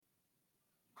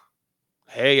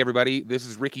Hey, everybody, this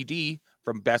is Ricky D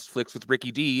from Best Flicks with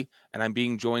Ricky D, and I'm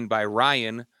being joined by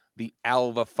Ryan, the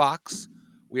Alva Fox.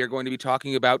 We are going to be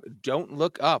talking about Don't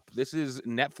Look Up. This is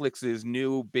Netflix's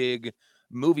new big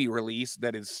movie release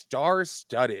that is star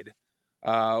studded.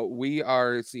 We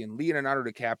are seeing Leonardo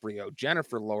DiCaprio,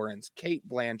 Jennifer Lawrence, Kate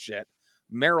Blanchett,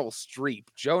 Meryl Streep,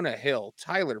 Jonah Hill,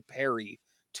 Tyler Perry,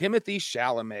 Timothy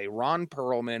Chalamet, Ron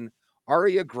Perlman,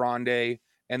 Aria Grande,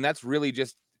 and that's really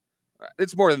just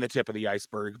it's more than the tip of the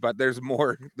iceberg, but there's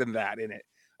more than that in it.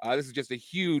 This is just a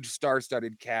huge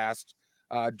star-studded cast,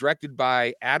 directed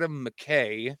by Adam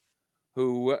McKay,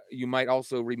 who you might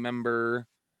also remember.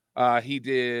 He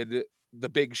did The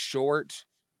Big Short,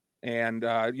 and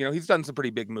he's done some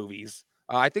pretty big movies.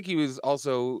 I think he was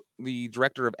also the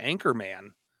director of Anchorman.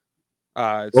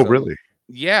 Oh, So really?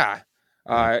 yeah,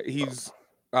 Uh, he's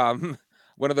um,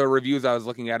 one of the reviews I was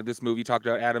looking at of this movie talked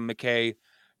about Adam McKay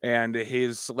and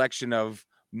his selection of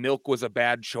 "Milk was a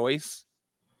bad choice,"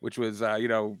 which was uh,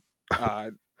 the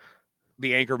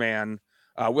Anchorman.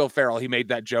 Will Ferrell, he made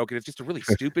that joke, and it's just a really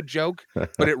stupid joke,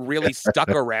 but it really stuck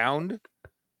around.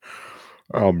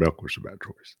 oh, milk was a bad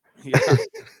choice. Yeah.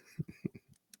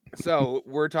 So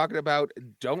we're talking about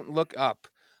Don't Look Up.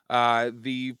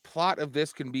 The plot of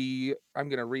this can be I'm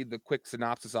going to read the quick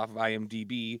synopsis off of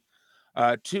IMDb.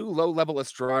 Two low level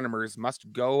astronomers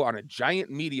must go on a giant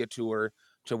media tour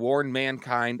to warn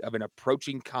mankind of an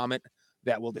approaching comet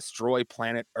that will destroy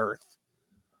planet Earth.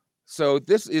 So,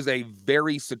 this is a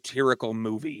very satirical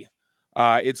movie.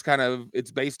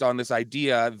 It's based on this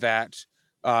idea that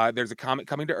there's a comet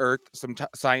coming to Earth. Some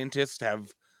scientists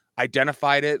have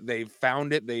identified it, they've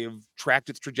found it, they've tracked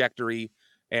its trajectory,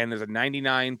 and there's a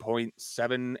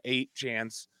 99.78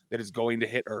 chance that it's going to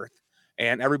hit Earth.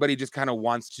 And everybody just kind of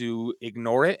wants to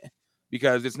ignore it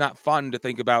because it's not fun to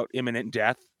think about imminent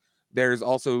death. There's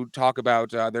also talk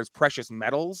about there's precious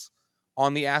metals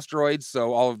on the asteroids,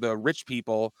 so all of the rich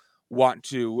people want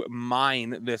to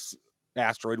mine this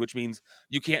asteroid, which means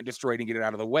you can't destroy it and get it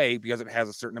out of the way because it has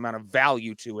a certain amount of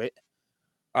value to it.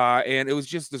 And it was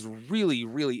just this really,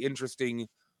 really interesting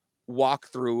walk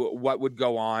through what would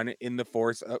go on in in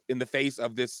the face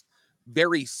of this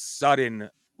very sudden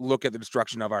look at the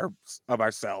destruction of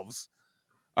ourselves.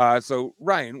 So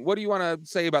Ryan, what do you want to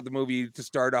say about the movie to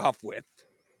start off with?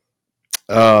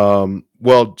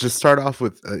 Well, just start off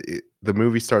with the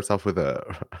movie starts off with a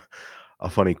a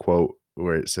funny quote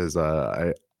where it says,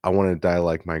 I want to die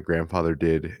like my grandfather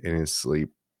did in his sleep,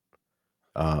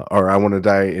 or I want to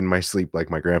die in my sleep like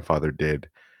my grandfather did,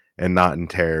 and not in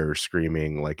terror,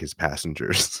 screaming like his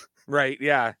passengers." Right,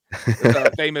 yeah.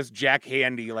 The famous Jack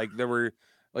Handy, like there were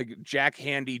like Jack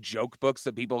Handy joke books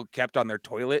that people kept on their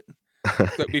toilet.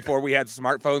 So before we had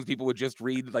smartphones, people would just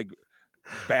read like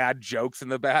bad jokes in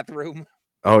the bathroom.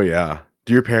 Oh yeah.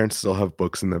 Do your parents still have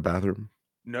books in the bathroom?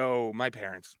 No, my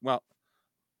parents. Well,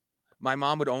 my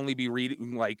mom would only be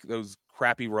reading like those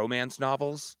crappy romance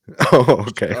novels. Oh,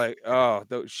 okay. Like, oh,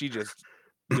 she just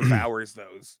devours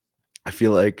those. I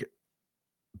feel like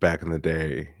back in the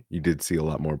day, you did see a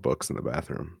lot more books in the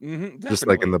bathroom. Just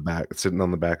like in Definitely. the back, sitting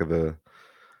on the back of the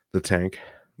tank.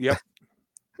 Yep.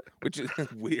 Which is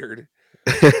weird.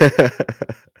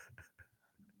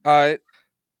 Uh,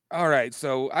 all right.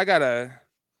 So I gotta.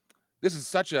 This is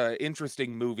such a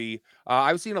interesting movie.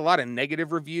 I've seen a lot of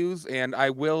negative reviews, and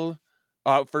I will.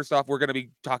 First off, we're going to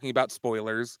be talking about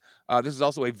spoilers. This is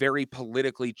also a very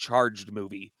politically charged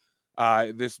movie.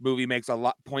 This movie makes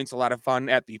points a lot of fun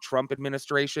at the Trump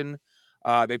administration.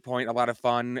 They point a lot of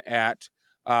fun at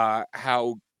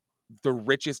how the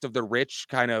richest of the rich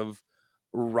kind of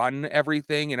run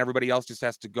everything, and everybody else just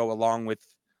has to go along with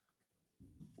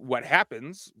what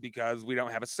happens because we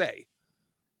don't have a say.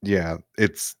 Yeah,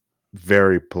 it's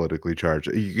very politically charged.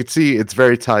 You could see it's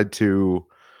very tied to,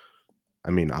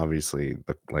 I mean, obviously,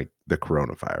 the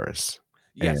coronavirus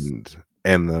Yes, and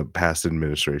and the past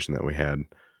administration that we had,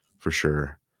 for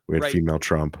sure. We had right. female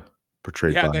Trump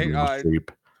portrayed Yeah, by they Meryl Streep.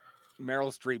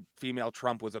 Meryl Streep, female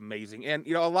Trump was amazing. And,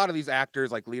 a lot of these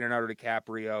actors like Leonardo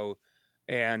DiCaprio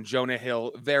and Jonah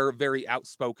Hill, they're very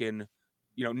outspoken,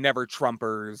 never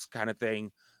Trumpers kind of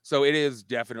thing. So it is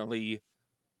definitely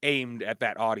aimed at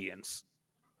that audience.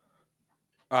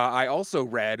 I also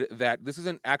read that this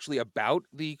isn't actually about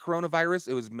the coronavirus.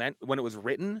 It was meant when it was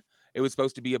written, it was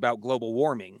supposed to be about global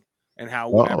warming and how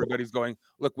Oh, everybody's going,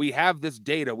 look, we have this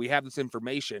data, we have this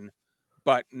information,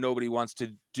 but nobody wants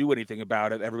to do anything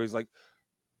about it. Everybody's like,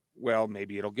 well,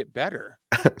 maybe it'll get better.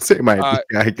 same idea, Uh,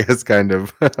 I guess, kind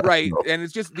of. right, No. and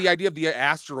it's just the idea of the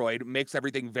asteroid makes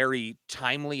everything very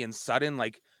timely and sudden,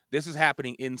 like, this is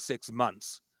happening in 6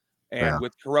 months, And Yeah.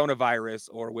 with coronavirus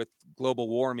or with global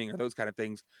warming or those kind of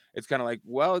things, it's kind of like,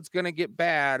 well, it's going to get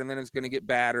bad and then it's going to get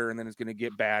badder and then it's going to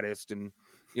get baddest. And,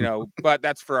 but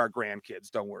that's for our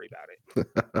grandkids. Don't worry about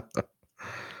it.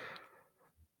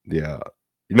 Yeah.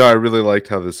 I really liked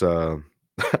how this, I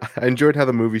enjoyed how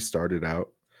the movie started out.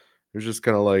 It was just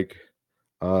kinda like,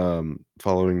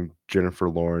 following Jennifer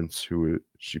Lawrence,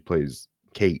 she plays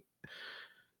Kate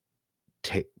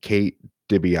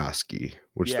Dibiasky,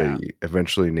 which Yeah. they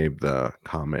eventually named the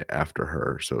comet after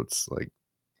her, so it's like,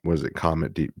 what is it?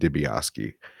 Comet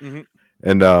Dibiasky, Hmm.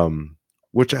 and,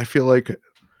 which I feel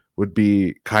would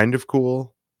be kind of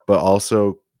cool, but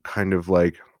also kind of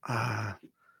like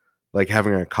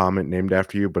having a comet named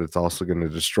after you, but it's also gonna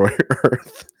destroy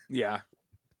Earth. Yeah.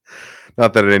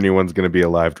 Not that anyone's gonna be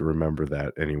alive to remember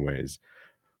that anyways,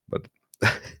 but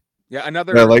Yeah. I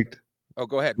Another, liked oh,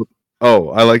 go ahead.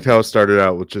 I liked how it started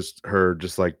out with just her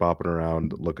just, like, bopping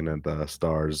around looking at the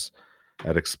stars,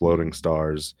 at exploding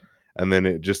stars, and then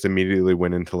it just immediately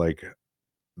went into, like,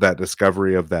 that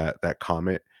discovery of that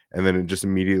comet, and then it just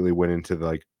immediately went into,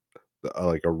 like,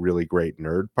 a really great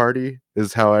nerd party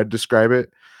is how I'd describe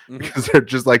it, Hmm. because they're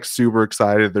just, like, super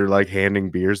excited, they're, like,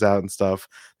 handing beers out and stuff.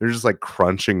 They're just, like,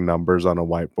 crunching numbers on a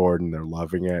whiteboard, and they're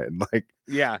loving it, and, like,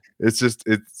 Yeah. it's just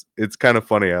it's kinda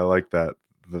funny, I like that.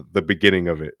 The beginning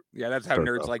of it Yeah. That's how starts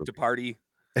nerds off like with to party.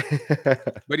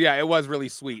 But yeah, it was really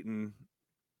sweet. And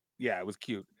yeah, it was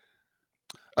cute.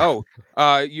 Oh,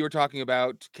 you were talking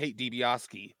about Kate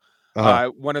DiBiase.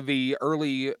 Uh-huh. One of the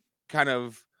early kind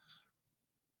of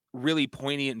really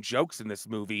poignant jokes in this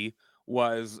movie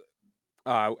was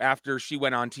after she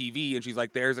went on TV and she's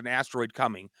like, "There's an asteroid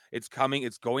coming. It's coming.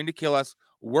 It's going to kill us.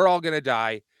 We're all gonna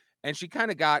die." And she kind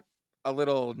of got a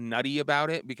little nutty about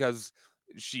it because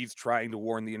she's trying to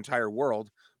warn the entire world,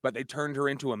 but they turned her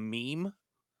into a meme.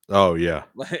 Oh, yeah.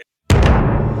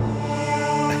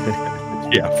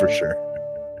 Yeah, for sure.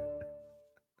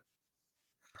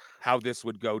 How this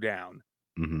would go down.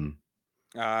 Mhm.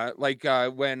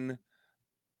 When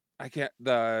I can't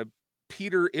the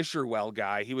Peter Isherwell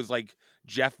guy, he was like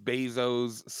Jeff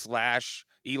Bezos slash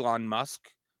Elon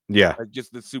Musk, Yeah. like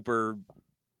just the super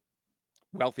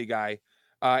wealthy guy.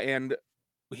 And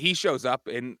he shows up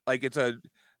and like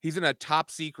he's in a top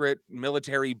secret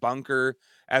military bunker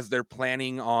as they're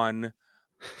planning on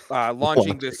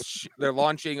launching Launching. they're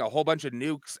launching a whole bunch of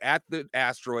nukes at the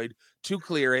asteroid to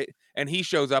clear it. And he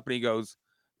shows up and he goes,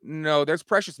 "No, there's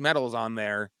precious metals on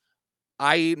there.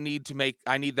 I need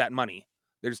that money.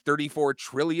 There's $34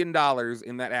 trillion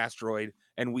in that asteroid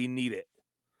and we need it."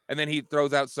 And then he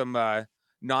throws out some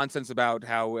nonsense about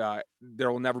how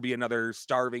there will never be another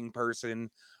starving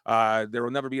person. There will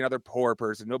never be another poor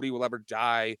person. Nobody will ever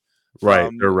die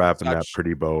Right, they're from wrapping that such.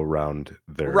 pretty bow around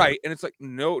their Right. And it's like,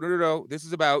 no, no, no, no. This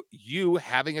is about you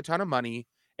having a ton of money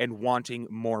and wanting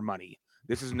more money.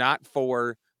 This is not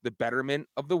for the betterment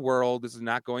of the world. This is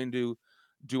not going to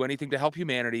do anything to help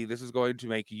humanity. This is going to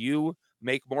make you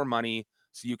make more money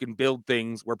so you can build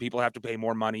things where people have to pay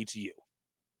more money to you.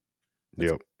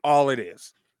 That's Yep. all it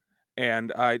is.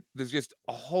 And there's just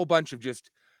a whole bunch of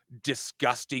just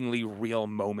disgustingly real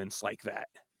moments like that.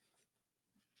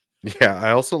 Yeah,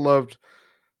 I also loved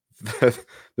that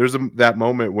there's that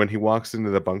moment when he walks into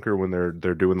the bunker when they're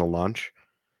doing the launch,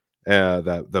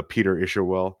 that the Peter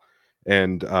Isherwell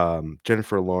and,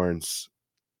 Jennifer Lawrence,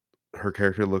 her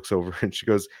character looks over and she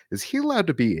goes, "Is he allowed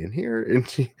to be in here?"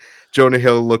 And Jonah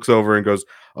Hill looks over and goes,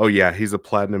 "Oh, yeah, he's a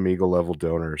Platinum Eagle level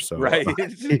donor, so, Right.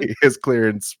 he has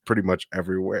clearance pretty much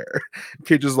everywhere."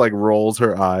 He just, like, rolls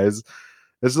her eyes.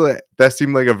 It's like that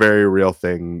seemed like a very real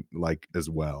thing, like, as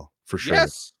well, for sure.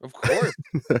 Yes, of course.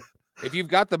 If you've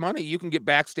got the money, you can get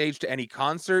backstage to any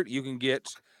concert, you can get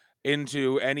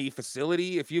into any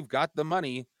facility. If you've got the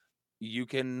money, you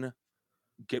can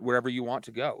get wherever you want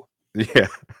to go. Yeah.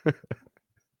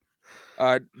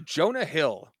 Jonah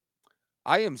Hill.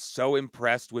 I am so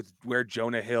impressed with where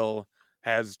Jonah Hill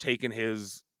has taken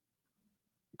his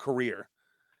career.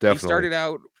 He Definitely. started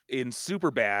out in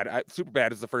Superbad.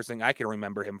 Superbad is the first thing I can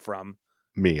remember him from.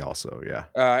 Me also, yeah.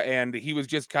 And he was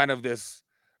just kind of this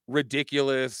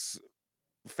ridiculous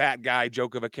fat guy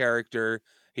joke of a character.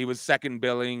 He was second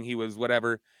billing, he was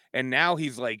whatever. And now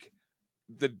he's like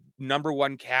the number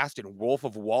one cast in Wolf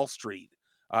of Wall Street.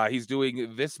 He's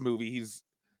doing this movie.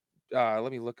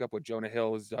 Let me look up what Jonah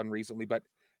Hill has done recently, but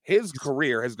his He's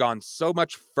career has gone so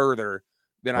much further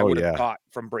than I Oh, would have yeah. thought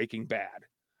from Breaking Bad.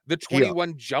 The He,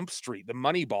 21 Jump Street, the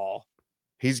Moneyball.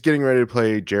 he's getting ready to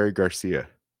play Jerry Garcia.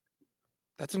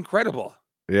 That's incredible.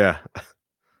 Yeah.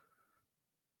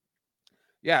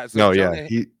 Yeah, so No, yeah,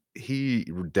 Jonah he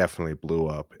definitely blew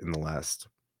up in the last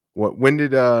when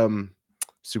did,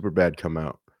 Superbad come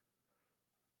out?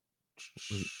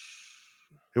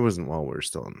 It wasn't while we were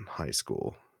still in high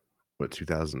school. What,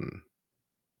 2000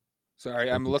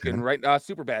 Sorry, I'm looking 2010? right.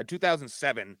 Super bad.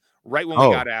 2007, right when we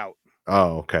Oh. got out.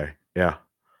 Oh, okay. Yeah.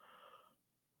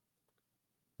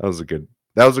 That was a good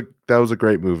that was a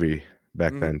great movie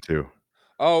back Mhm. then too.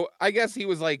 Oh, I guess he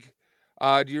was like.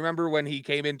 Do you remember when he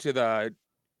came into the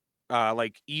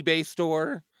like eBay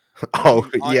store Oh,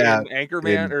 yeah, in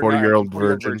Anchorman in or not in 40-Year-Old 40-Year-Old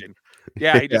Virgin. Virgin?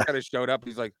 Yeah, he Yeah. just kind of showed up.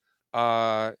 He's like,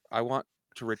 I want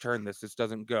to return this. This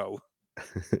doesn't go.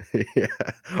 Yeah.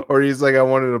 Or he's like, "I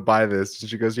wanted to buy this." And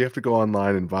she goes, "You have to go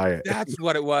online and buy it." That's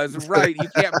what it was, right, you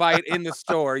can't buy it in the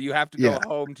store, you have to Yeah. go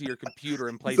home to your computer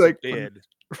and He's place a like, bid.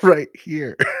 right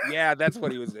here." Yeah, that's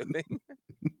what he was doing.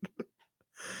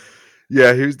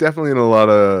 Yeah, he was definitely in a lot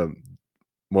of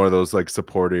more of those, like,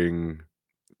 supporting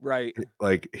Right.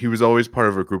 like, he was always part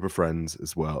of a group of friends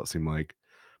as well, it seemed like.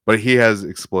 But he has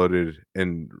exploded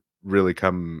and really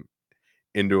come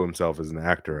into himself as an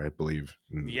actor, I believe,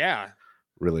 and Yeah,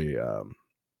 really,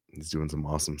 he's doing some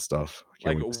awesome stuff. I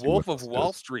can't like wait to see what Wolf of else he does.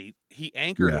 Wall Street, he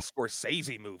anchored a Yeah.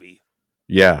 Scorsese movie.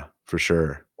 Yeah, for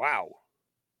sure. Wow.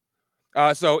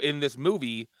 So in this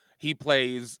movie, he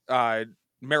plays, Meryl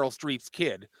Streep's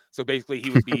kid, so basically he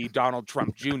would be Donald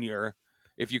Trump Jr.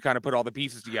 if you kinda put all the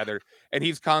pieces together, and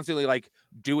he's constantly, like,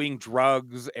 doing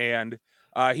drugs, and,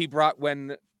 he brought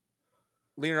when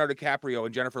Leonardo DiCaprio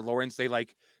and Jennifer Lawrence, they,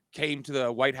 like, came to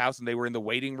the White House and they were in the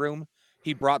waiting room,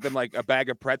 he brought them, like, a bag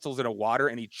of pretzels and a water,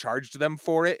 and he charged them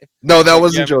for it. No, that Like,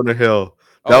 wasn't yeah. Jonah Hill.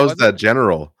 That Oh, it was wasn't? that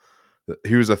general.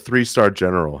 He was a three-star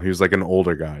general. He was like an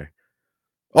older guy.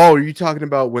 Oh, are you talking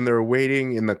about when they were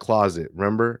waiting in the closet,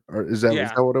 remember? Or is Yeah,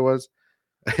 that what it was?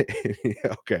 Yeah,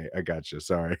 okay, I got you.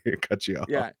 Sorry, I cut you off.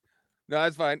 yeah. No,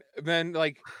 that's fine. Then,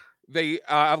 like, they,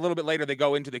 a little bit later, they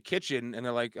go into the kitchen and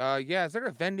they're like, yeah, is there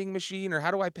a vending machine or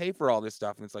how do I pay for all this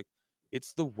stuff?" And it's like,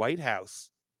 "It's the White House.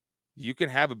 You can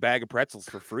have a bag of pretzels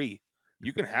for free.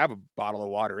 You can have a bottle of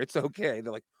water. It's okay."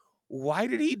 They're like, "Why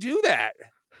did he do that?"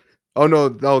 Oh, no,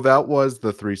 no, that was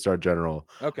the three-star general.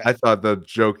 I Okay. thought the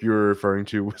joke you were referring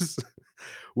to was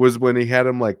was when he had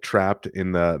him, like, trapped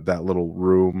in that little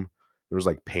room. There was,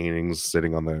 like, paintings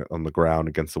sitting on the ground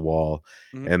against the wall,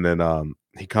 Mhm. and then,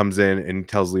 he comes in and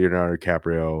tells Leonardo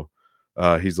DiCaprio,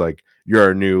 he's like, "You're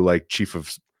our new, like, chief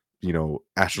of Yep.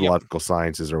 astrological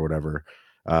sciences or whatever,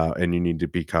 and you need to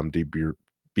be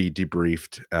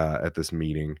debriefed, at this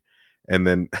meeting." And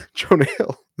then Jonah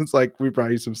Hill is like, "We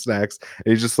brought you some snacks,"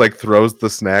 and he just, like, throws the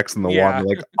snacks and the water, Yeah.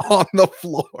 like, on the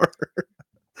floor.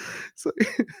 So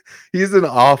he's an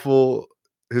awful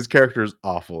his character is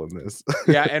awful in this.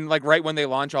 Yeah, and, like, right when they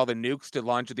launch all the nukes to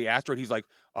launch at the asteroid, he's like,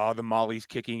 "Oh, the Molly's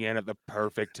kicking in at the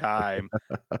perfect time."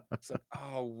 It's like,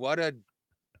 "Oh, what a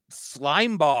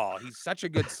slime ball." He's such a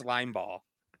good slime ball.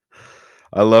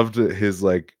 I loved his,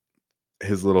 like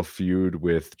his little feud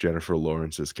with Jennifer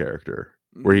Lawrence's character,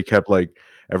 where Mhm. he kept, like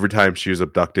every time she was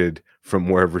abducted from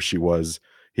wherever she was,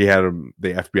 he had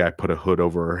the FBI put a hood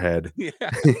over her head. Yeah.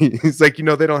 He's like, they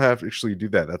don't have to actually do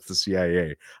that. That's the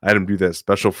CIA. I had him do that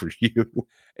special for you."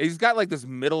 He's got, like, this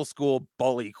middle school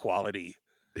bully quality.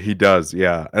 He does,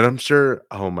 yeah, and I'm sure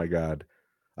oh my god.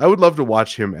 I would love to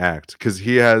watch him act because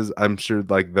he has, I'm sure,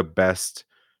 like, the best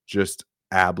just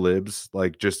ad libs,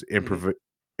 like, just Mhm.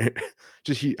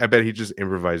 just he I bet he just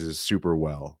improvises super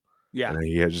well, Yeah.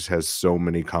 and just has so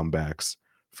many comebacks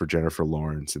for Jennifer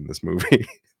Lawrence in this movie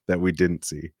that we didn't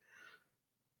see.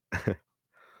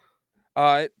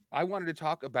 I wanted to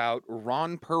talk about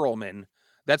Ron Perlman.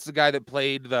 That's the guy that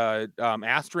played the,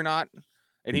 astronaut,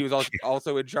 and he was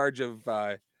also in charge of,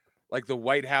 like, the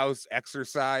White House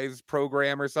exercise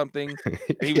program or something, and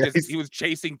Yeah, he was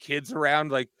chasing kids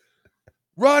around like,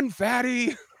 "Run,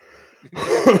 fatty!"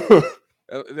 It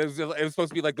was supposed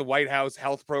to be like the White House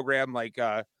health program, like,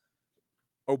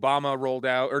 Obama rolled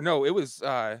out or no, it was,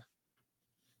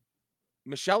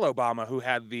 Michelle Obama who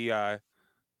had the,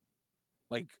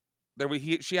 like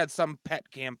she had some pet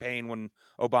campaign when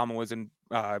Obama was in,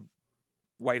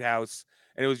 White House,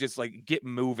 and it was just like "Get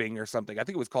Moving" or something. I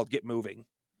think it was called "Get Moving."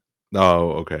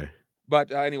 Oh, okay.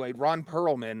 But, anyway, Ron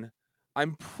Perlman,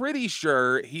 I'm pretty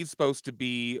sure he's supposed to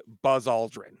be Buzz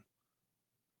Aldrin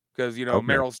because, Okay.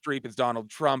 Meryl Streep is Donald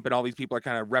Trump, and all these people are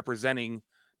kinda representing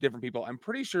different people. I'm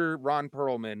pretty sure Ron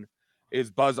Perlman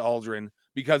is Buzz Aldrin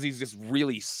because he's this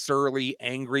really surly,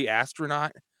 angry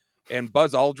astronaut, and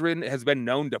Buzz Aldrin has been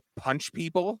known to punch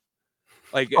people,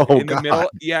 like, Oh god.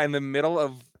 in the middle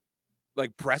of,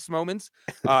 like, press moments.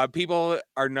 People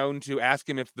are known to ask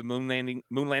him if the moon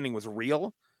landing was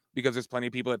real, because there's plenty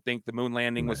of people that think the moon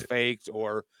landing was Right. faked,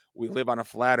 or we live on a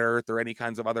flat Earth, or any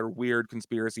kinds of other weird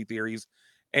conspiracy theories,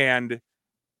 and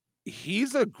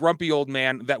he's a grumpy old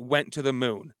man that went to the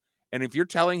moon, And if you're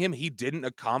telling him he didn't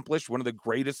accomplish one of the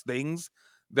greatest things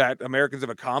that Americans have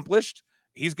accomplished,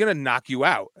 he's going to knock you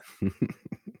out.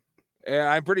 And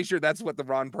I'm pretty sure that's what the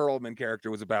Ron Perlman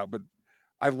character was about, but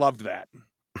I loved that.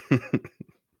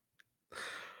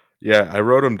 Yeah, I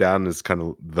wrote him down as kind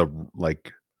of the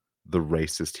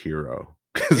racist hero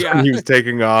because when Yeah. he was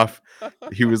taking off,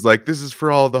 he was like, "This is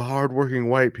for all the hardworking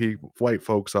white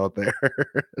folks out there,"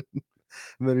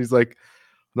 and then he's like,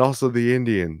 "And also the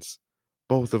Indians,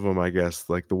 both of them, I guess,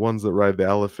 like the ones that ride the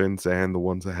elephants and the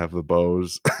ones that have the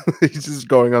bows." He's just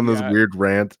going on this Yeah. weird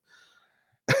rant.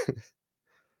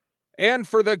 And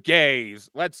for the gays.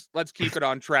 Let's keep it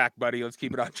on track, buddy. Let's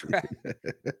keep it on track.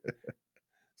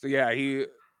 So yeah,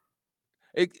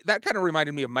 that kind of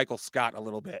reminded me of Michael Scott a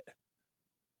little bit.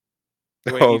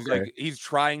 The way he's Okay, like he's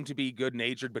trying to be good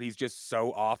natured, but he's just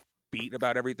so offbeat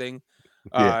about everything.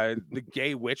 yeah, The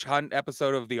gay witch hunt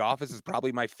episode of The Office is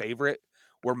probably my favorite,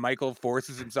 where Michael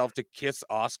forces himself to kiss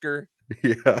Oscar.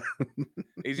 yeah.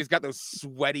 He's just got those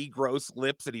sweaty, gross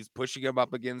lips, and he's pushing him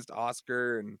up against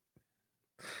Oscar, and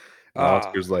And ah,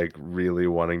 Oscar's, like, really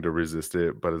wanting to resist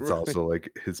it, but it's right. also, like,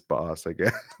 his boss, I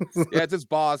guess. Yeah, it's his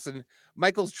boss, and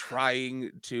Michael's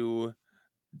trying to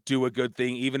do a good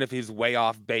thing, even if he's way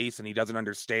off base and he doesn't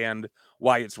understand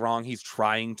why it's wrong. He's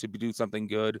trying to do something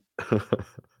good.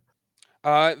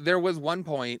 There was one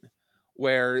point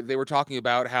where they were talking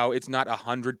about how it's not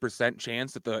 100%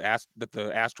 chance that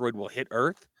the asteroid will hit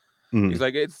Earth. He's Mhm.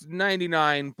 like, it's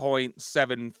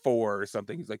 99.74 or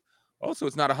something. He's like, oh, so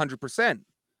it's not 100%.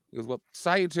 He goes, well,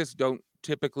 scientists don't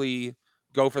typically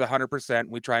go for the 100%.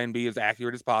 We try and be as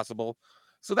accurate as possible.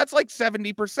 So that's like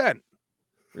 70%.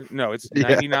 No, it's Yeah,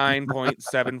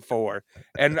 99.74.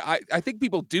 And I think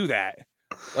people do that.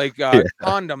 Like yeah.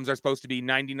 condoms are supposed to be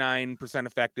 99%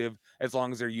 effective as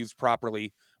long as they're used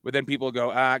properly. But then people go,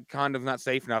 condom's not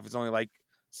safe enough. It's only like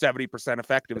 70%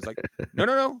 effective. It's like, no,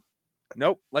 no, no.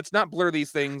 Nope. Let's not blur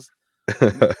these things.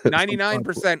 Sometimes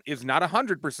 99% is not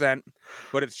 100%,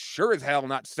 but it's sure as hell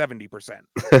not 70%.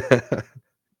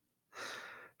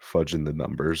 fudging the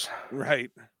numbers.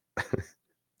 Right.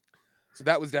 So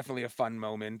that was definitely a fun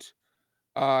moment.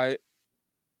 Uh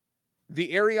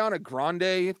the Ariana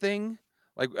Grande thing,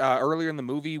 like earlier in the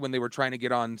movie when they were trying to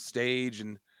get on stage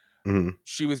and Mhm.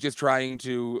 she was just trying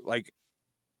to like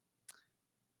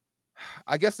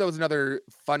I guess that was another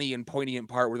funny and poignant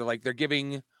part where they're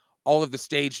giving all of the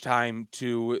stage time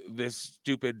to this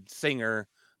stupid singer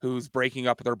who's breaking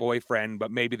up with her boyfriend,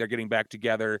 but maybe they're getting back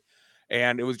together.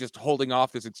 And it was just holding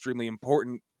off this extremely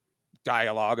important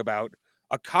dialogue about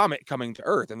a comet coming to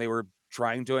Earth, and they were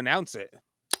trying to announce it.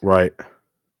 Right.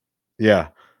 Yeah.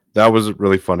 That was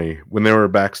really funny. When they were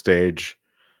backstage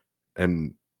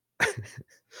and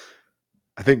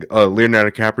I think, Leonardo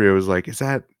DiCaprio was like, "Is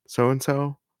that so and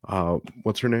so?"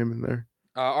 What's her name in there?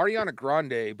 Ariana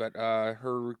Grande, but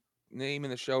her name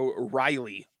in the show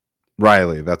Riley.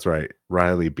 Riley, that's right,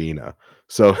 Riley Bina.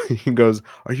 So he goes,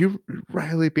 "Are you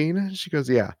Riley Bina?" She goes,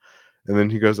 "Yeah." And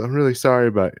then he goes, "I'm really sorry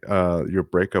about, your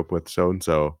breakup with so and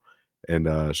so."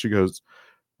 And, she goes,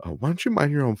 "Why don't you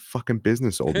mind your own fucking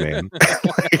business, old man?"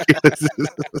 Like, this is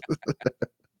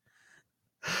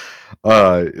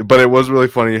but it was really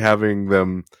funny having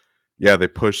them yeah, they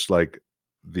pushed, like,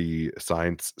 the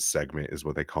science segment is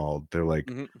what they called. They're like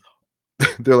Mhm.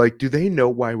 they're like, "Do they know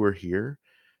why we're here?"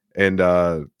 And,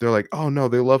 they're like, "Oh, no,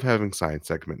 they love having science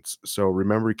segments, so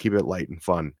remember to keep it light and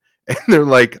fun." And they're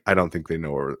like, "I don't think they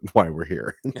know why we're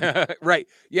here." Right.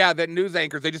 Yeah, the news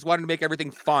anchors, they just wanted to make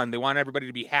everything fun. They want everybody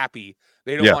to be happy.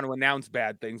 They don't Yeah, want to announce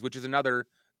bad things, which is another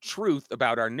truth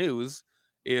about our news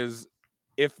is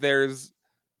if there's,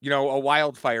 a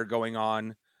wildfire going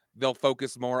on, they'll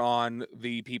focus more on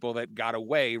the people that got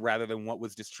away rather than what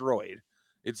was destroyed.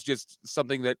 It's just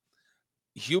something that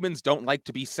humans don't like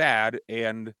to be sad,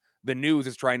 and the news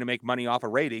is trying to make money off a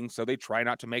rating, so they try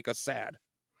not to make us sad.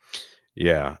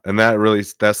 yeah, and that really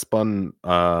that spun,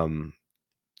 Leonardo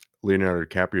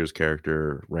DiCaprio's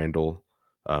character, Randall,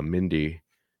 Mindy,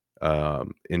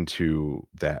 into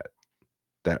that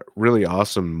really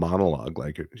awesome monologue,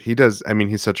 like, he does I mean,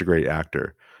 he's such a great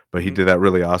actor, but he Mhm. did that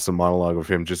really awesome monologue of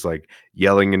him just, like,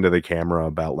 yelling into the camera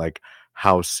about, like,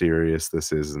 how serious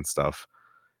this is and stuff,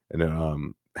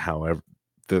 and, how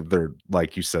they're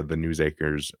like you said, the news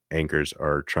anchors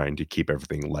are trying to keep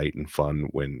everything light and fun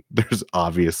when there's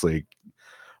obviously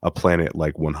a planet,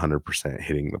 like, 100%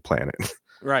 hitting the planet.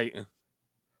 Right.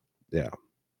 Yeah,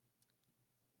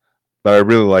 but I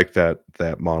really like that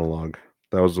monologue.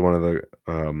 That was one of the,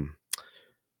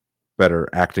 better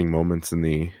acting moments in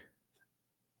the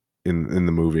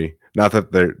movie. Not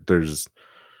that there's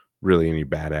really any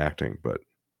bad acting, but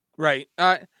Right.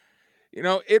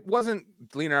 It wasn't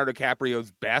Leonardo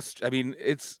DiCaprio's best. I mean,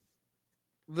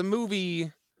 the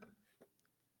movie,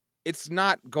 it's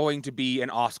not going to be an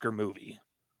Oscar movie.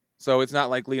 So it's not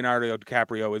like Leonardo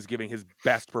DiCaprio is giving his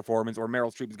best performance or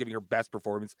Meryl Streep is giving her best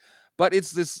performance, but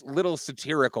it's this little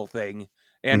satirical thing.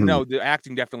 And Mhm. no, the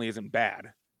acting definitely isn't bad.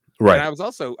 And Right. I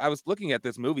was looking at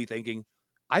this movie thinking,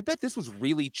 I bet this was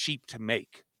really cheap to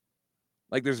make.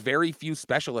 Like there's very few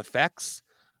special effects.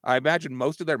 I imagine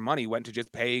most of their money went to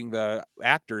just paying the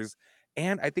actors.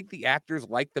 And I think the actors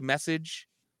liked the message.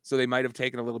 So they might have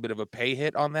taken a little bit of a pay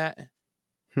hit on that.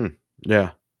 Hmm.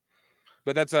 Yeah.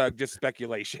 But that's just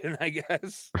speculation, I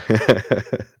guess.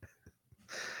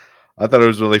 I thought it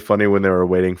was really funny when they were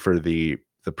waiting for the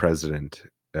president,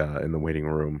 in the waiting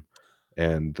room,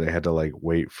 and they had to, like,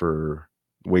 wait through,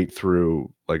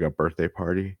 like, a birthday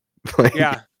party. Like,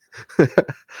 Yeah. it's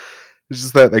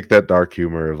just that, like, that dark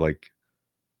humor of, like,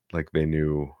 they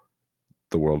knew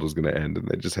the world was gonna end, and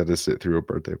they just had to sit through a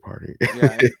birthday party.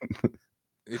 Yeah. And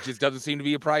it just doesn't seem to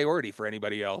be a priority for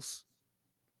anybody else.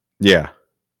 Yeah.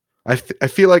 I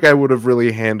feel like I would've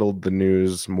really handled the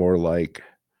news more like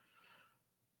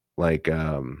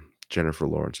Jennifer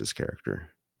Lawrence's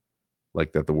character,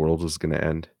 like, that the world was gonna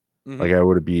end. Like, Hmm. I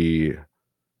would be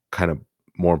kind of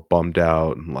more bummed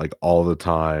out and, like, all the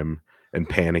time and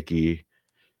panicky.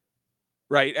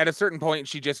 Right. At a certain point,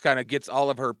 she just kind of gets all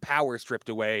of her power stripped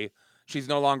away. She's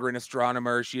no longer an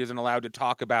astronomer. She isn't allowed to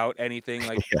talk about anything.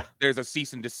 Like Yeah. there's a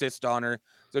cease and desist on her.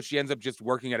 So she ends up just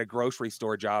working at a grocery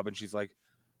store job. And she's like,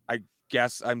 I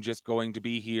guess I'm just going to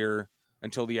be here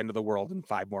until the end of the world in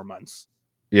 5 more months.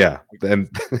 Yeah, Like, and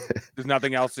there's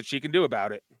nothing else that she can do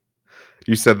about it.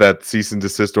 you said that cease and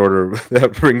desist order,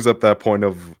 that brings up that point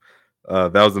of,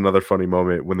 that was another funny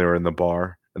moment when they were in the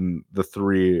bar, and the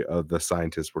 3 of the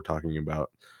scientists were talking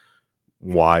about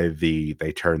why they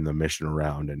turned the mission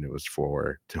around, and it was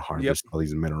for to Yep. harvest all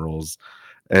these minerals,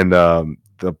 and,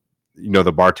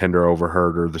 the bartender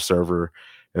overheard or the server,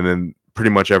 and then pretty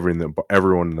much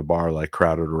everyone in the bar, like,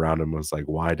 crowded around him, was like,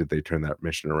 "Why did they turn that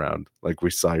mission around? Like, we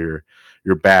saw your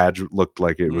badge looked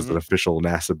like it was an Hmm. official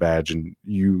NASA badge, and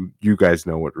you guys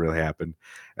know what really happened."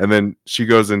 And then she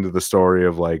goes into the story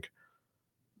of, like,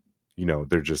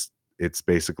 they're just it's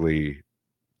basically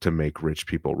to make rich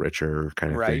people richer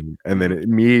kind of Right. thing, and then Hmm. it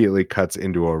immediately cuts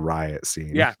into a riot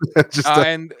scene. Yeah. Just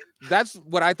And that's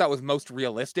what I thought was most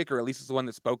realistic, or at least is the one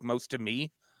that spoke most to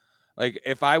me. Like,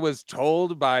 if I was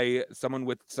told by someone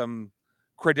with some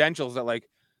credentials that, like,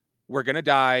 we're gonna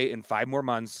die in 5 more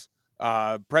months,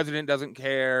 president doesn't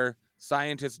care,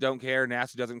 scientists don't care,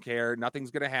 NASA doesn't care, nothing's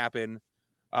gonna happen.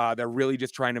 They're really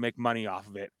just trying to make money off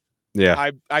of it.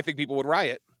 yeah, I think people would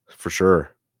riot. for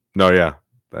sure. No, yeah,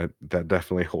 that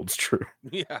definitely holds true.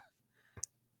 Yeah.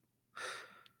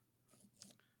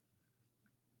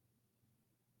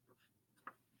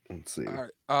 Let's see. All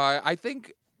right. I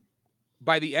think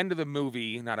by the end of the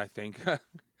movie, not I think.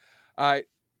 uh,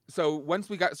 so once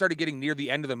we got started getting near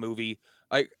the end of the movie,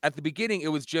 like at the beginning, it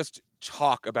was just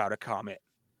talk about a comet.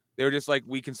 They were just like,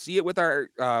 we can see it with our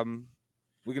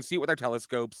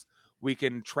telescopes. We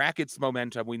can track its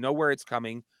momentum. We know where it's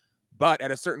coming. But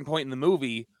at a certain point in the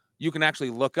movie, you can actually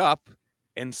look up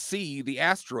and see the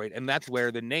asteroid. And that's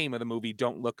where the name of the movie,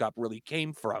 Don't Look Up, really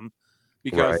came from.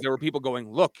 Because Right. there were people going,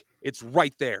 look, it's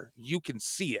right there. You can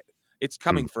see it. It's Mm.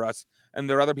 coming for us. And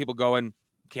there are other people going,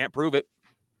 can't prove it.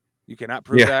 You cannot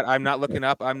prove Yeah. that. I'm not looking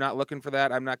up. I'm not looking for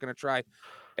that. I'm not going to try.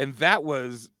 And that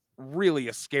was really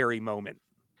a scary moment.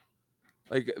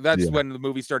 Like that's Yeah. when the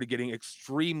movie started getting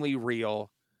extremely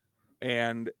real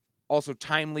and also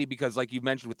timely because like you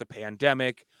mentioned with the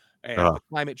pandemic and Uh, the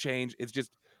climate change, it's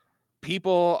just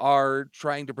people are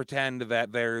trying to pretend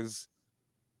that there's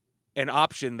an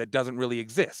option that doesn't really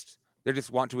exist. They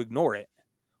just want to ignore it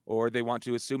or they want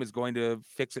to assume it's going to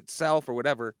fix itself or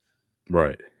whatever.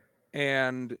 right.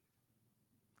 And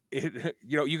it,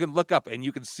 you can look up and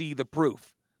you can see the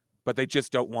proof, but they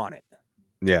just don't want it.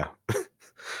 Yeah.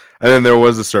 And then there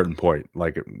was a certain point,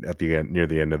 like, at the end near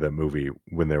the end of the movie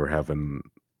when they were having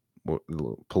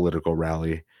political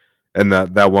rally, and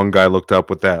that one guy looked up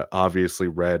with that obviously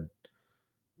red,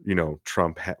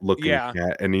 Trump hat looking Yeah.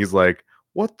 hat, and he's like,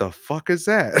 "What the fuck is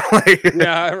that?" Like,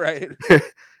 Yeah, right. he's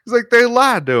like, "They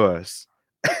lied to us."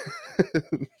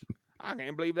 I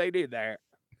can't believe they did that.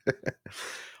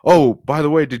 Oh, by the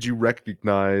way, did you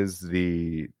recognize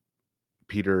the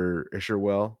Peter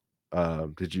Isherwell?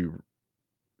 Did you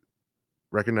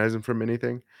recognize him from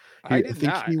anything? I I did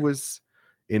think not. he was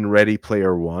in Ready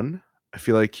Player One. I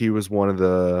feel like he was one of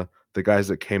the guys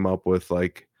that came up with,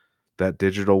 like, that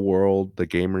digital world, the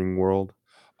gaming world,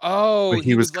 Oh, but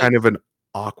he he was was like kind of an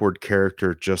awkward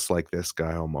character just like this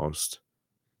guy almost.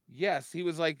 Yes, he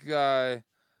was like, the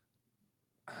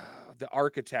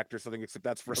architect or something, except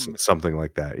that's from Something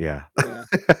like that, yeah. yeah.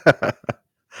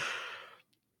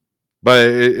 But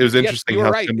it was Yes, interesting you were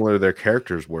how right. similar their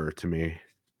characters were to me.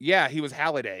 Yeah, he was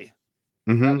Halliday.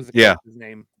 That was Mhm, the yeah. character's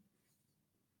name.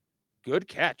 Good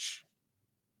catch.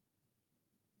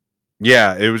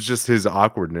 Yeah, it was just his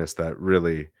awkwardness that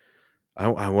really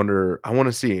I wonder I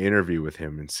wanna see an interview with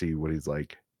him and see what he's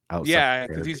like outside Yeah,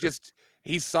 the because character.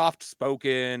 he's soft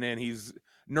spoken and he's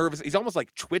nervous. He's almost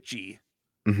like twitchy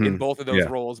in Mhm. both of those Yeah.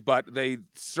 roles, but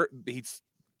he's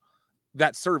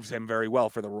that serves him very well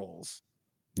for the roles.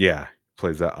 Yeah.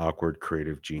 Plays that awkward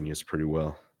creative genius pretty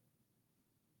well.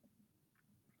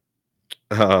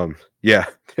 Yeah.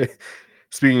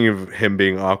 Speaking of him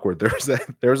being awkward, there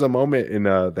was a moment in,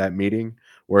 that meeting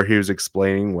where he was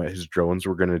explaining what his drones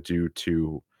were gonna do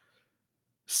to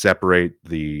separate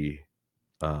the,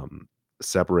 um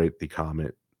separate the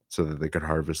comet so that they could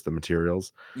harvest the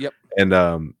materials, Yep.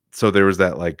 and, so there was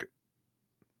that, like,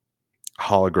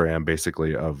 hologram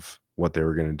basically of what they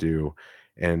were gonna do,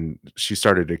 and she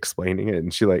started explaining it,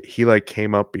 and he, like,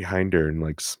 came up behind her and,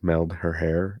 like, smelled her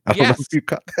hair. I don't know if Yes, you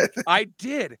caught that. I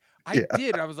did. I Yeah,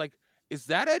 did. I was like, "Is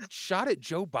that a shot at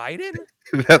Joe Biden?"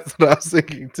 that's what I was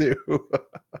thinking too.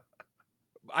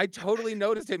 I totally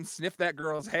noticed him sniff that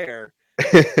girl's hair.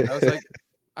 I was like,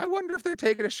 "I wonder if they're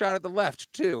taking a shot at the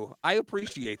left too." I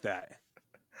appreciate that.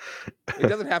 It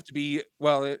doesn't have to be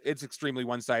well, it's extremely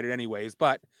one-sided anyways,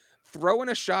 but throwing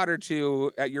a shot or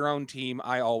 2 at your own team,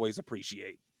 I always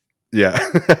appreciate. Yeah.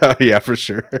 Yeah, for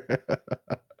sure.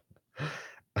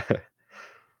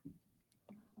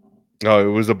 Oh,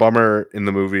 it was a bummer in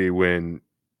the movie when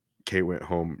Kate went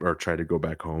home or tried to go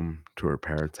back home to her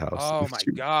parents' house, Oh and my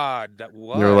she god, that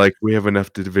they were was. like, "We have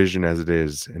enough division as it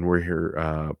is, and we're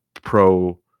here,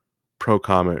 pro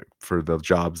comment for the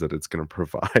jobs that it's gonna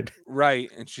provide."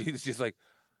 Right, and she's just like,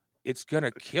 "It's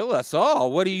gonna kill us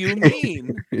all, what do you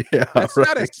mean? Yeah, That's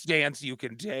not a right. stance you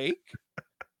can take."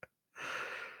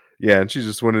 Yeah, and she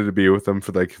just wanted to be with them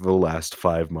for, like, the last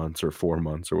 5 months or 4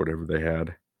 months or whatever they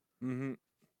had. Mhm,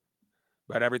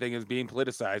 but everything is being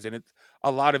politicized, and it's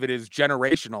a lot of it is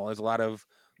generational, as a lot of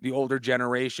the older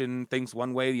generation thinks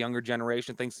one way, the younger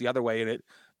generation thinks the other way, and it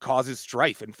causes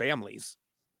strife in families.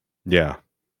 Yeah,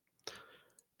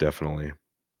 definitely.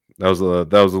 That was a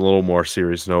little more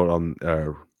serious note on,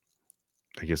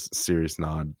 I guess, serious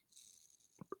nod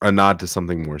a nod to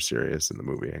something more serious in the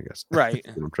movie, I guess. Right.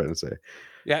 That's what I'm trying to say.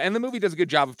 Yeah, and the movie does a good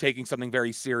job of taking something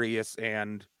very serious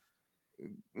and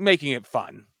making it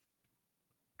fun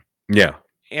Yeah.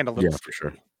 and a little Yeah, for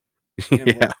sure. scary and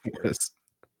a little Yeah, it scary. was.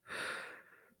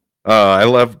 I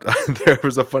loved there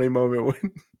was a funny moment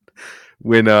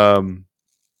when, um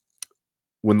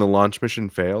when the launch mission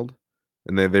failed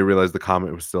and they realized the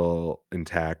comet was still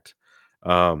intact,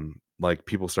 like,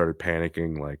 people started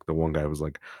panicking, like, the one guy was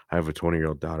like, "I have a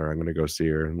 20-year-old daughter, I'm gonna go see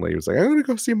her," and the lady was like, "I'm gonna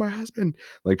go see my husband."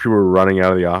 Like, people were running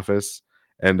out of the office,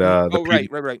 and, Mhm. the Oh,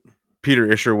 right. Peter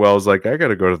Isherwell's like, "I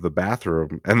gotta go to the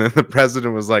bathroom," and then the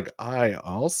president was like, "I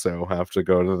also have to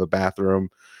go to the bathroom,"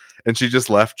 and she just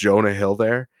left Jonah Hill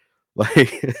there,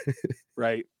 like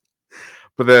Right.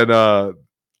 but then,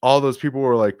 all those people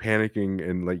were, like, panicking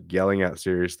and, like, yelling out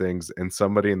serious things, and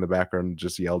somebody in the background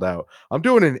just yelled out, "I'm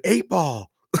doing an 8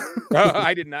 ball."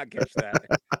 I did not catch that.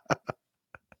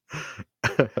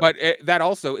 But that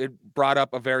also it brought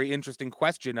up a very interesting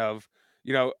question of,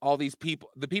 all these people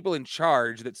the people in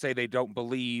charge that say they don't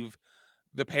believe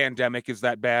the pandemic is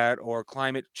that bad or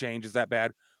climate change is that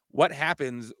bad. What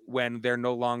happens when they're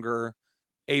no longer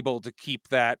able to keep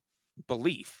that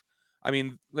belief? I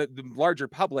mean, the larger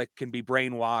public can be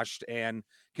brainwashed and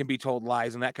can be told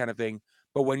lies and that kind of thing.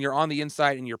 But when you're on the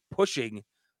inside and you're pushing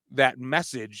that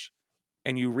message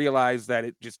and you realize that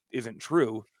it just isn't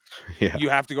true, Yeah, you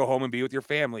have to go home and be with your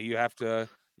family. You have to,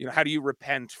 how do you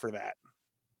repent for that?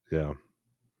 yeah.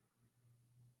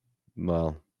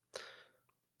 Well,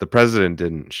 the president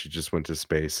didn't, she just went to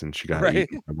space and she got Right?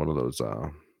 eaten by one of those,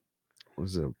 what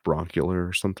is it, bronchular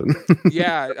or something?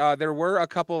 Yeah, there were a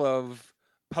couple of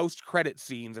post-credit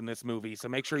scenes in this movie, so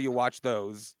make sure you watch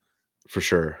those. For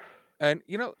sure. And,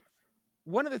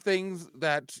 one of the things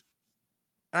that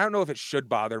I don't know if it should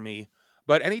bother me,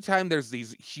 but anytime there's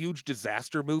these huge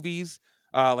disaster movies,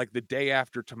 like The Day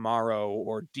After Tomorrow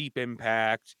or Deep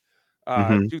Impact,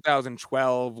 Mhm.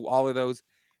 2012, all of those.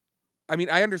 I mean,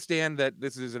 I understand that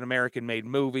this is an American-made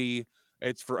movie,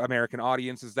 it's for American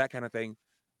audiences, that kind of thing.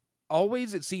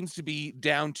 Always it seems to be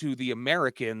down to the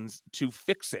Americans to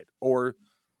fix it or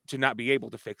to not be able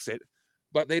to fix it.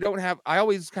 But they don't have I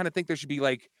always kind of think there should be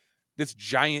like this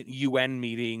giant UN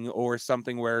meeting or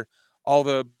something where all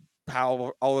the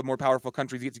all the more powerful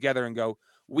countries get together and go,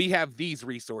 we have these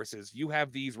resources, you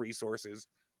have these resources,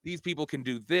 these people can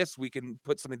do this, we can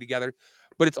put something together.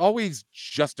 But it's always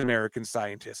just American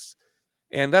scientists,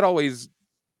 and that always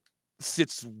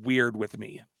sits weird with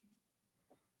me.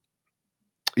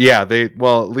 Yeah, at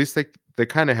least they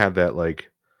kinda have that,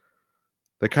 like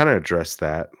they kinda address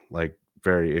that, like,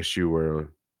 very issue where,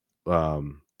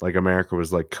 like, America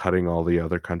was, like, cutting all the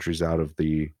other countries out of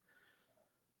the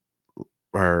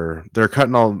or they're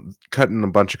cutting a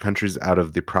bunch of countries out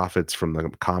of the profits from the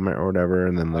comet or whatever,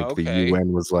 and then, like, the Okay.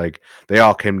 UN was like they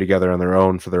all came together on their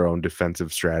own for their own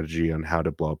defensive strategy on how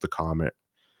to blow up the comet.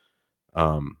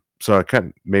 So I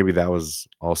kind maybe that was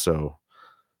also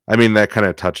I mean, that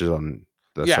kinda touches on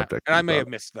the Yeah, subject and that I you may brought have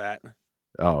up. missed that.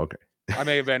 Oh, okay. I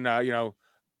may have been,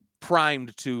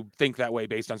 primed to think that way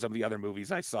based on some of the other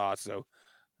movies I saw, so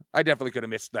I definitely could have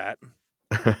missed that.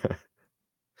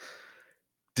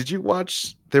 Did you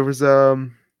watch there was, a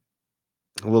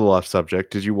little off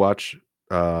subject, did you watch,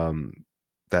 um,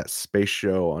 that space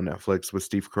show on Netflix with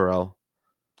Steve Carell?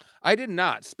 I did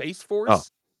not. Space Oh,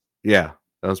 Force? yeah,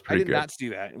 that was I pretty did good. not see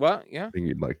that. Well, yeah. I think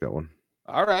you'd like that one.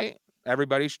 All right.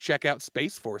 Everybody should check out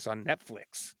Space Force on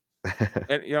Netflix.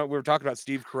 And we were talking about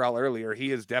Steve Carell earlier.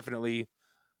 He is definitely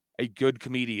a good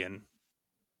comedian.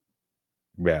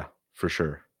 Yeah, for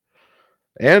sure.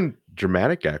 And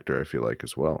dramatic actor, I feel like,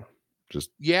 as well.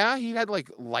 Just Yeah, he had like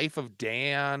Life of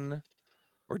Dan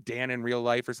or Dan in Real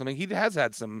Life or something. He has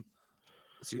had some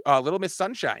Little Miss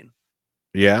Sunshine.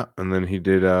 yeah, and then he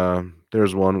did,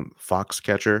 there's one,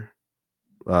 Foxcatcher,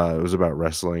 it was about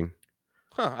wrestling,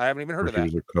 Huh, I haven't even heard where of he that.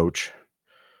 was a coach.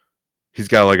 He's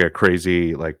got, like, a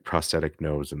crazy, like, prosthetic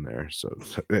nose in there, so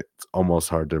it's almost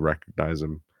hard to recognize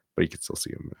him, but you can still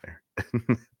see him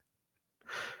there.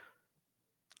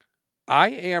 I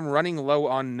am running low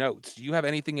on notes. Do you have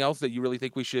anything else that you really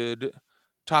think we should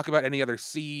talk about? Any other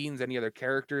scenes, any other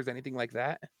characters, anything like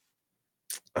that?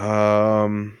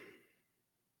 Um,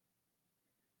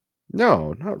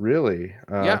 no, not really.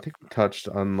 I Yeah. think we touched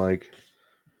on, like,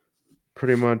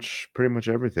 pretty much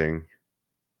everything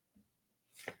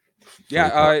Yeah,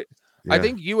 for the talk. I Yeah.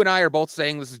 think you and I are both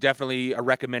saying this is definitely a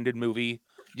recommended movie.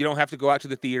 You don't have to go out to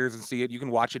the theaters and see it. You can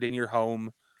watch it in your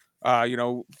home.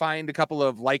 Find a couple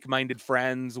of like-minded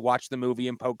friends, watch the movie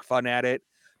and poke fun at it.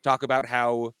 Talk about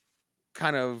how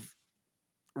kind of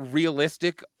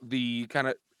realistic the kind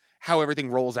of how everything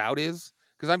rolls out is.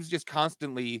 Because I'm just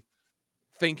constantly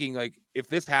thinking like, if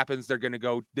this happens, they're going to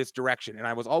go this direction, and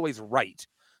I was always right.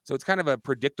 So it's kind of a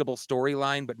predictable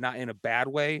storyline, but not in a bad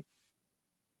way.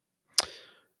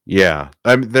 Yeah.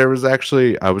 I mean, there was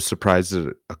actually I was surprised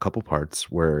at a couple parts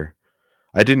where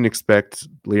I didn't expect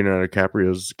Leonardo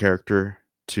DiCaprio's character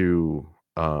to,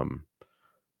 um,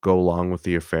 go along with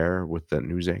the affair with that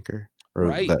news anchor or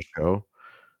Right. that show,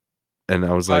 and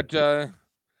I was like But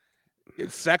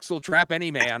sex will trap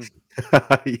any man.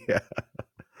 Yeah.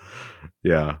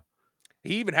 Yeah.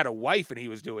 He even had a wife and he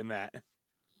was doing that.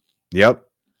 Yep.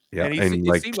 Yeah, And and, it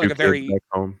like, seemed like 2 a kids very back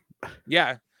home.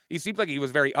 yeah, he seemed like he was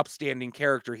a very upstanding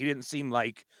character. He didn't seem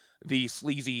like the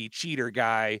sleazy cheater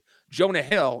guy. Jonah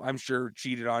Hill, I'm sure,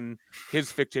 cheated on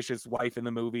his fictitious wife in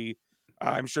the movie.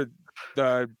 I'm sure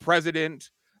the president,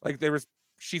 like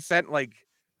she sent like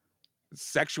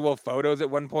sexual photos at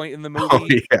one point in the Oh,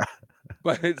 movie. yeah.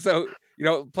 But so,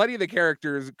 plenty of the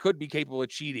characters could be capable of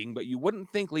cheating, but you wouldn't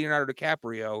think Leonardo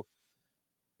DiCaprio,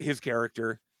 his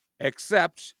character,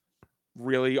 except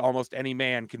really almost any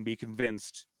man can be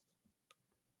convinced.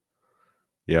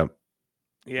 Yep.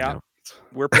 Yeah, Yep.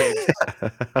 we're pigs.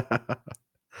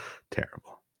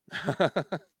 Terrible.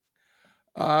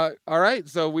 All right.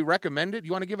 So we recommend it.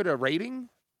 You want to give it a rating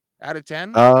out of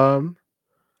 10? Um,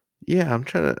 yeah,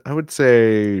 I would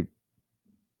say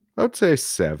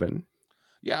 7.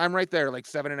 Yeah, I'm right there, like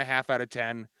 7.5 out of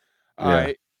 10. Yeah.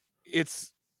 Uh,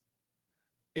 it's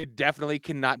it definitely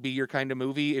cannot be your kind of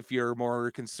movie if you're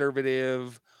more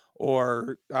conservative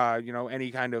or any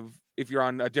kind of if you're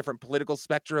on a different political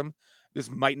spectrum. This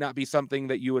might not be something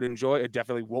that you would enjoy. It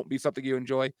definitely won't be something you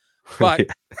enjoy. But Yeah.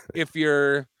 if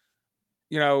you're,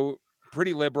 you know,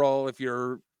 pretty liberal, if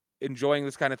you're enjoying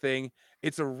this kind of thing,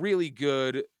 it's a really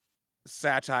good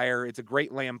satire. It's a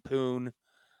great lampoon.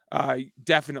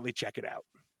 Definitely check it out.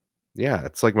 Yeah,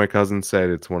 it's like my cousin said,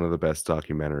 it's one of the best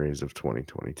documentaries of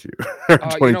 2022 or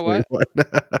You know what?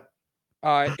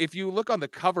 2021. If you look on the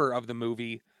cover of the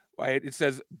movie, right, it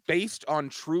says based on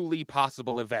truly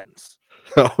possible events,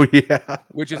 Oh, yeah.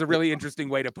 which is a really interesting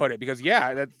way to put it because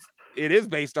yeah, it is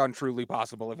based on truly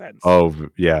possible events. Oh,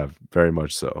 yeah, very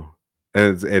much so.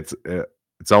 And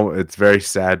it's very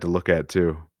sad to look at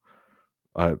too,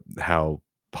 how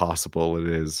possible it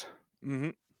is.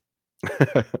 Mhm.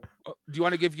 Do you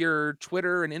want to give your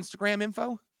Twitter and Instagram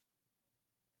info?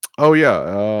 Oh,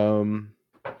 yeah,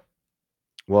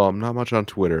 well, I'm not much on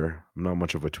Twitter. I'm not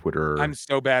much of a I'm Twitterer.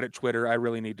 so bad at Twitter. I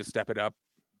really need to step it up.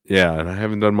 Yeah, and I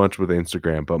haven't done much with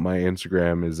Instagram, but my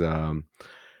Instagram is,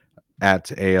 at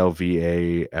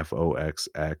ALVAFOXX.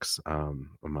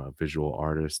 I'm a visual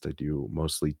artist. I do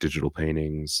mostly digital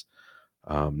paintings,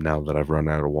 now that I've run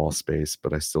out of wall space,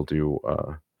 but I still do,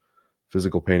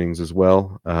 physical paintings as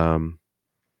well.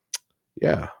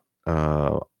 Yeah.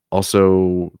 Uh,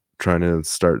 Also trying to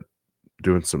start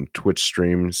doing some Twitch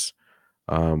streams,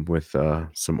 with,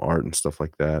 some art and stuff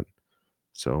like that.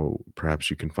 So perhaps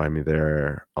you can find me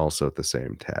there also at the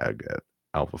same tag at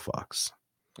Alpha Fox.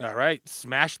 All right,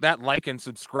 smash that like and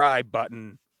subscribe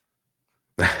button.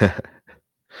 Yeah,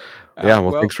 well,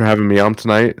 Well, thanks for having me on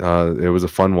tonight. It was a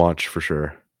fun watch for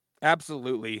sure.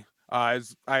 absolutely.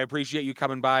 As I appreciate you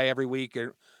coming by every week,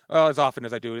 or well, as often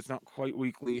as I do. It's not quite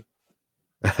weekly,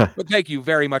 but thank you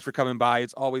very much for coming by.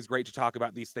 It's always great to talk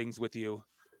about these things with you.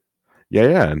 Yeah,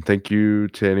 yeah, and thank you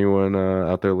to anyone,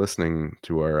 out there listening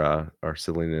to our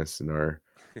silliness and our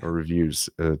reviews.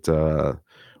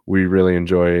 We really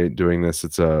enjoy doing this.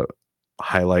 It's a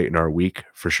highlight in our week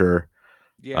for sure.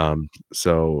 Yeah. Um,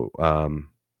 so,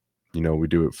 we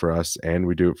do it for us and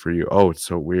we do it for you. Oh, it's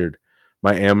so weird.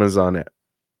 My Amazon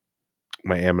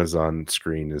my Amazon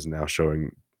screen is now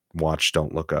showing "Watch,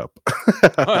 Don't Look Up."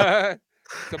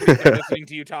 Somebody's been listening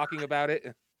to you talking about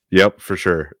it. Yep, for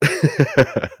sure.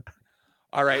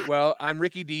 All right. Well, I'm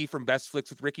Ricky D from Best Flicks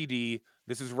with Ricky D.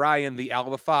 This is Ryan, the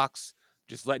Alva Fox.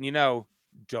 Just letting you know,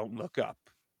 don't look up.